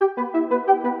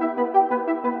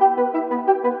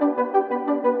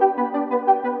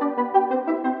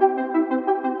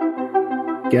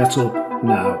Get up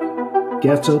now.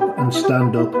 Get up and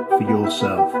stand up for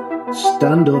yourself.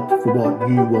 Stand up for what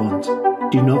you want.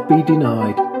 Do not be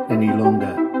denied any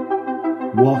longer.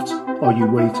 What are you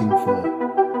waiting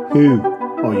for? Who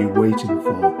are you waiting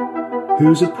for?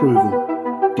 Whose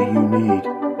approval do you need?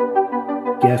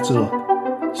 Get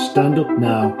up. Stand up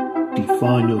now.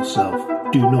 Define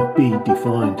yourself. Do not be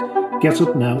defined. Get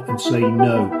up now and say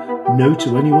no. No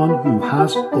to anyone who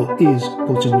has or is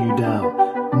putting you down.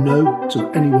 No to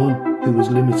anyone who is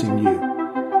limiting you.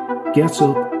 Get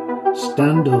up,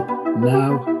 stand up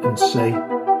now and say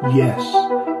yes.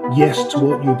 Yes to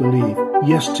what you believe.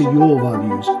 Yes to your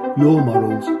values, your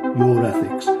morals, your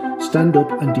ethics. Stand up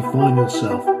and define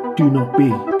yourself. Do not be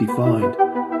defined.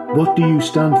 What do you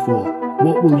stand for?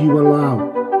 What will you allow?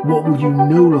 What will you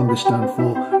no longer stand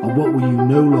for? And what will you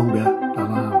no longer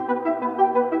allow?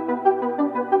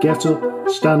 Get up,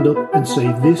 stand up and say,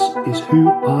 this is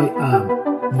who I am.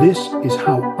 This is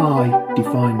how I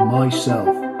define myself.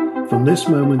 From this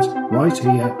moment, right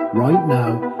here, right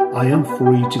now, I am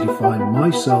free to define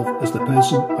myself as the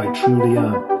person I truly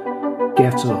am.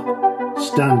 Get up,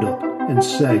 stand up and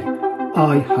say,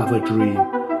 I have a dream.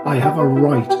 I have a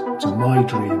right to my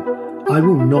dream. I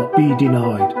will not be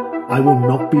denied. I will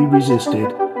not be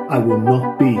resisted. I will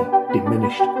not be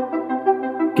diminished.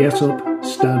 Get up,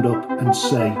 stand up and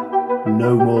say,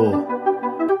 no more.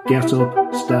 Get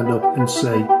up, stand up and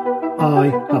say,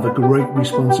 I have a great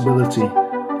responsibility.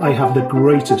 I have the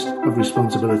greatest of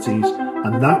responsibilities,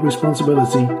 and that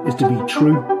responsibility is to be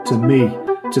true to me,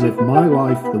 to live my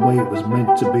life the way it was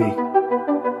meant to be.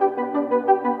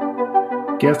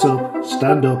 Get up,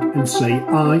 stand up and say,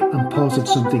 I am part of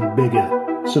something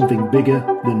bigger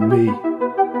than me.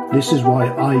 This is why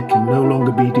I can no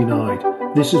longer be denied.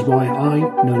 This is why I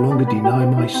no longer deny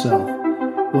myself.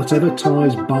 Whatever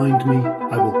ties bind me,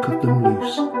 I will cut them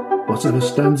loose. Whatever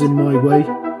stands in my way,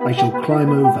 I shall climb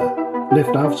over,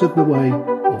 lift out of the way,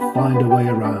 or find a way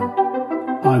around.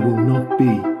 I will not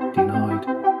be denied.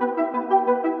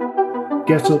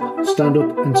 Get up, stand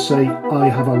up and say, I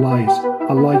have a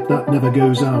light that never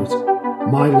goes out.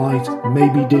 My light may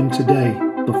be dim today,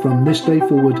 but from this day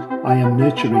forward, I am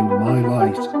nurturing my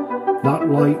light. That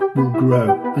light will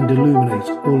grow and illuminate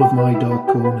all of my dark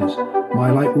corners.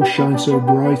 My light will shine so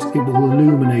bright it will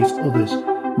illuminate others.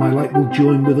 My light will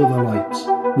join with other lights.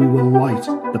 We will light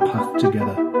the path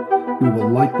together. We will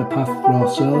light the path for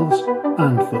ourselves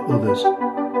and for others.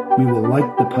 We will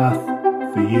light the path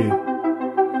for you.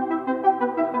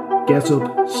 Get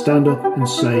up, stand up and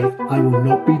say, I will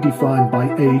not be defined by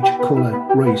age, colour,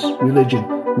 race, religion,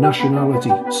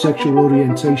 nationality, sexual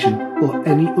orientation or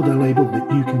any other label that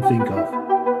you can think of.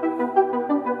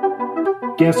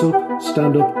 Get up,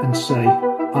 stand up and say,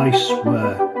 I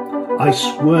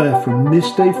swear from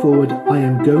this day forward I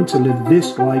am going to live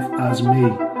this life as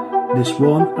me, this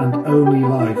one and only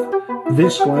life,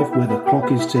 this life where the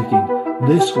clock is ticking,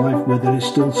 this life where there is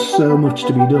still so much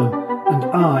to be done, and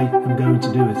I am going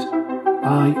to do it.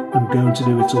 I am going to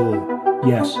do it all.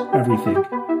 Yes, everything.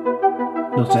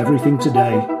 Not everything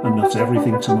today and not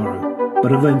everything tomorrow,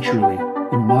 but eventually,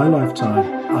 in my lifetime,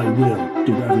 I will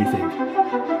do everything.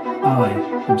 I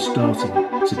am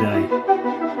starting today.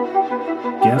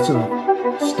 Get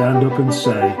up, stand up and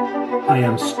say, I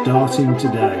am starting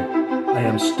today. I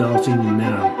am starting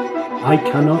now. I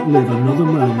cannot live another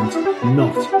moment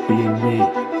not being me.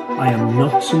 I am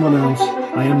not someone else.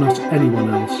 I am not anyone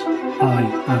else. I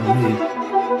am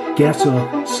me. Get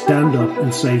up, stand up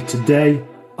and say, today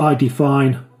I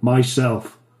define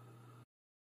myself.